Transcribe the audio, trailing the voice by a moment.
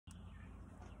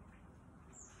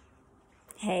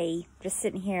Hey, just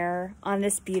sitting here on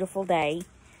this beautiful day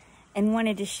and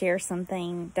wanted to share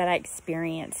something that I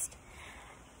experienced.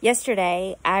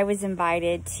 Yesterday, I was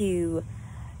invited to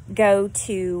go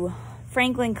to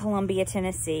Franklin, Columbia,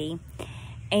 Tennessee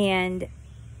and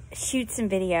shoot some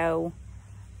video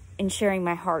and sharing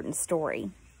my heart and story.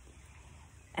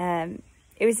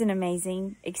 It was an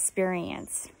amazing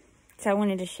experience, so I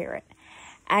wanted to share it.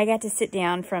 I got to sit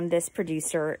down from this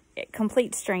producer, a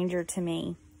complete stranger to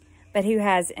me, but who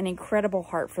has an incredible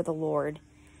heart for the Lord.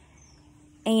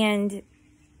 And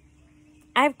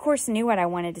I, of course, knew what I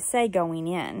wanted to say going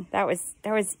in. That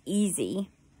was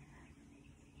easy.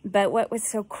 But what was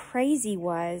so crazy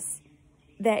was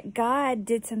that God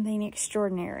did something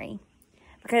extraordinary.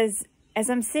 Because as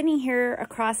I'm sitting here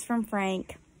across from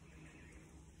Frank,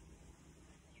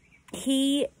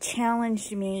 he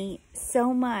challenged me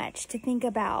so much to think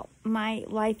about my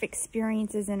life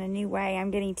experiences in a new way.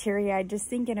 I'm getting teary-eyed just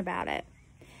thinking about it.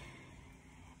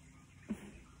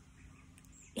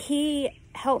 He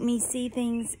helped me see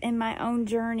things in my own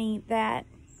journey that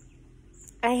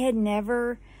I had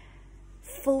never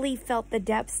fully felt the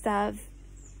depths of,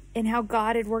 and how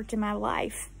God had worked in my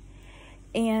life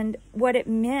and what it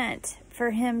meant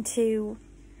for him to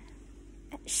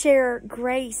share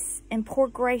grace and pour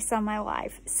grace on my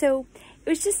life. So it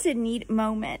was just a neat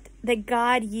moment that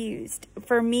God used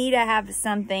for me to have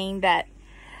something that,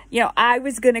 I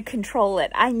was going to control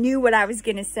it. I knew what I was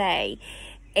going to say.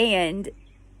 And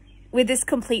with this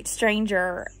complete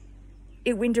stranger,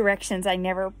 it went directions I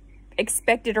never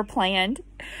expected or planned.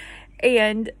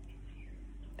 And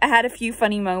I had a few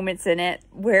funny moments in it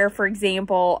where, for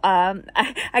example,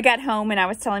 I got home and I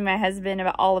was telling my husband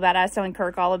all about it. I was telling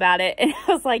Kirk all about it. And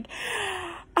I was like,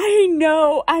 I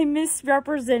know I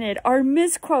misrepresented or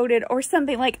misquoted or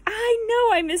something. Like, I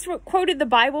know I misquoted the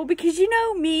Bible because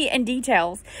me and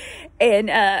details. And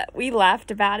we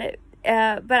laughed about it.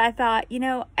 But I thought,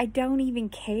 I don't even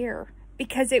care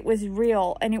because it was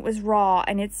real and it was raw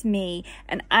and it's me.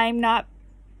 And I'm not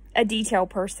a detail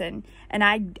person, and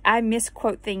I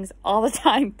misquote things all the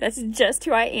time. That's just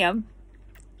who I am.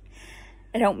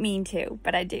 I don't mean to,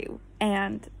 but I do,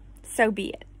 and so be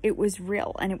it. It was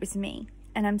real and it was me,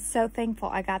 and I'm so thankful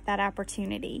I got that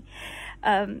opportunity.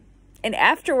 And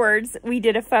afterwards we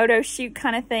did a photo shoot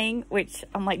kind of thing, which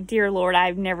I'm like, dear Lord,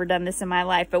 I've never done this in my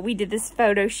life, but we did this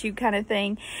photo shoot kind of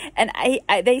thing. And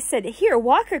they said, here,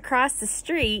 walk across the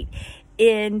street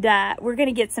and we're going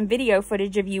to get some video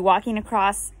footage of you walking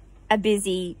across a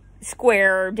busy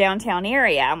square downtown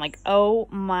area. I'm like, oh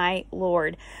my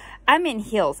Lord. I'm in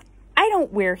heels. I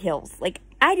don't wear heels. Like,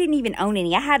 I didn't even own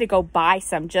any. I had to go buy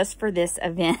some just for this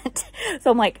event. So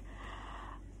I'm like,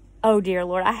 oh dear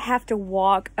Lord, I have to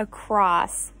walk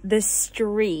across the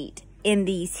street in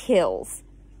these heels.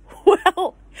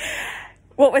 Well,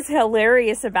 what was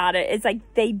hilarious about it is, like,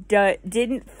 they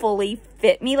didn't fully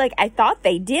fit me like I thought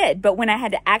they did. But when I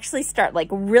had to actually start, like,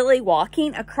 really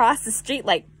walking across the street,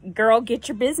 like, girl, get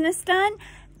your business done,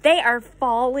 they are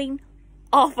falling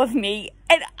off of me.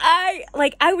 And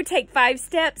I would take 5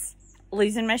 steps,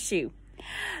 losing my shoe.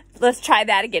 Let's try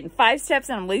that again. 5 steps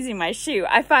and I'm losing my shoe.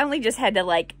 I finally just had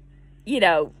to,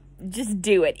 just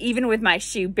do it, even with my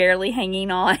shoe barely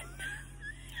hanging on.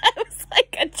 I was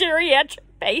like a geriatric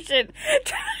patient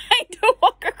trying to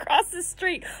walk across the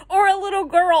street, or a little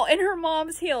girl in her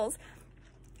mom's heels.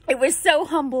 It was so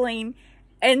humbling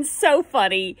and so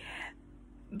funny,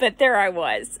 but there I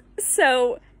was.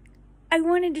 So I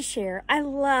wanted to share, I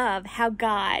love how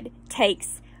God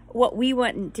takes what we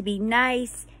want to be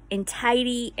nice and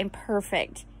tidy and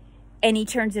perfect, and he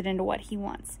turns it into what he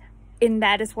wants. And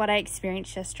that is what I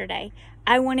experienced yesterday.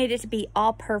 I wanted it to be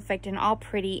all perfect and all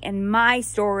pretty, and my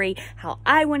story, how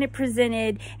I want it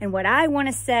presented and what I want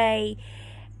to say,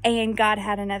 and God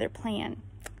had another plan.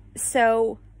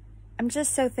 So I'm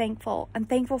just so thankful. I'm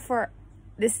thankful for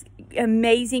this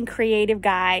amazing creative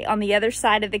guy on the other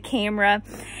side of the camera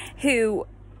who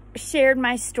shared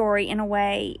my story in a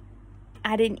way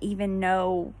I didn't even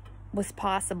know was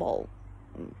possible,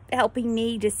 helping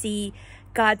me to see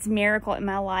God's miracle in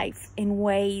my life in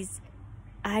ways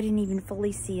I didn't even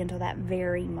fully see until that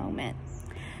very moment.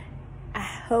 I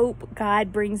hope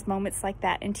God brings moments like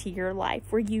that into your life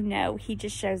where he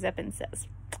just shows up and says,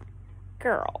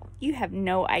 girl, you have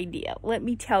no idea. Let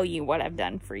me tell you what I've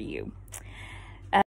done for you.